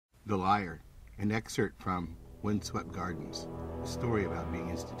The Liar, an excerpt from Windswept Gardens, a story about being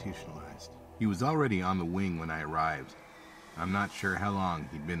institutionalized. He was already on the wing when I arrived. I'm not sure how long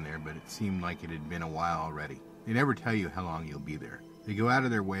he'd been there, but it seemed like it had been a while already. They never tell you how long you'll be there. They go out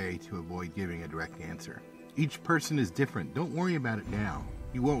of their way to avoid giving a direct answer. Each person is different. Don't worry about it now.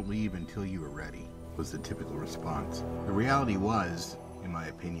 You won't leave until you are ready, was the typical response. The reality was, in my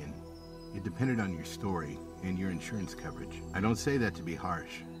opinion, it depended on your story and your insurance coverage. I don't say that to be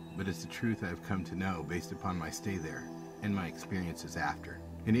harsh, but it's the truth I've come to know based upon my stay there and my experiences after.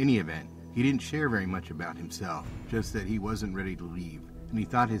 In any event, he didn't share very much about himself, just that he wasn't ready to leave, and he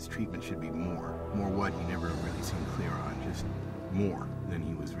thought his treatment should be more what he never really seemed clear on, just more than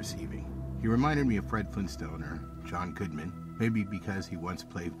he was receiving. He reminded me of Fred Flintstone or John Goodman, maybe because he once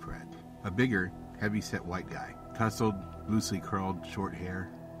played Fred. A bigger, heavy-set white guy, tousled, loosely curled, short hair,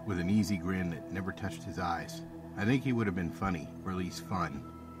 with an easy grin that never touched his eyes. I think he would have been funny, or at least fun,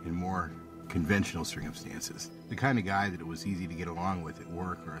 in more conventional circumstances. The kind of guy that it was easy to get along with at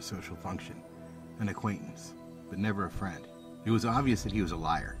work or a social function. An acquaintance, but never a friend. It was obvious that he was a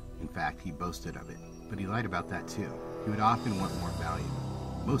liar. In fact, he boasted of it. But he lied about that too. He would often want more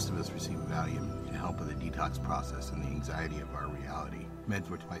Valium. Most of us receive Valium to help with the detox process and the anxiety of our reality. Meds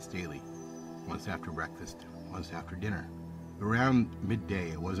were twice daily, once after breakfast, once after dinner. Around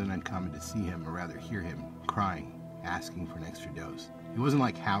midday, it wasn't uncommon to see him, or rather hear him, crying, asking for an extra dose. He wasn't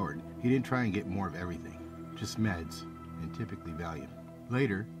like Howard. He didn't try and get more of everything, just meds, and typically Valium.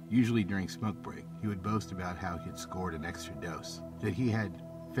 Later, usually during smoke break, he would boast about how he had scored an extra dose, that he had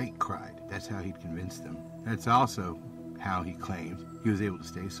fake cried. That's how he'd convinced them. That's also how he claimed he was able to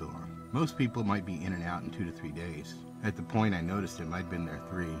stay so long. Most people might be in and out in 2 to 3 days. At the point I noticed him, I'd been there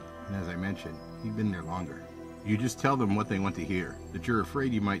 3, and as I mentioned, he'd been there longer. You just tell them what they want to hear, that you're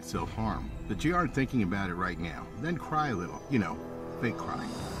afraid you might self-harm, that you aren't thinking about it right now. Then cry a little, fake crying.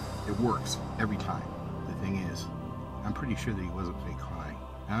 It works every time. The thing is, I'm pretty sure that he wasn't fake crying,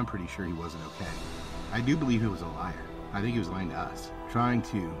 and I'm pretty sure he wasn't okay. I do believe he was a liar. I think he was lying to us, trying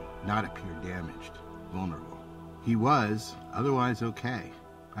to not appear damaged, vulnerable. He was otherwise okay.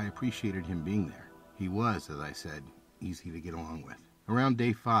 I appreciated him being there. He was, as I said, easy to get along with. Around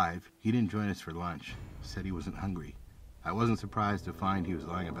day 5, he didn't join us for lunch. Said he wasn't hungry. I wasn't surprised to find he was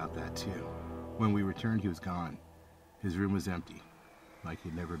lying about that too. When we returned, he was gone. His room was empty, like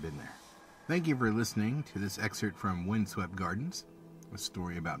he'd never been there. Thank you for listening to this excerpt from Windswept Gardens, a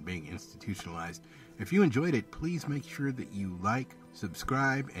story about being institutionalized. If you enjoyed it, please make sure that you like,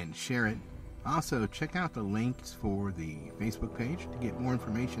 subscribe, and share it. Also, check out the links for the Facebook page to get more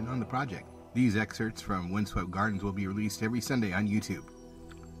information on the project. These excerpts from Windswept Gardens will be released every Sunday on YouTube.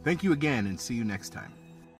 Thank you again, and see you next time.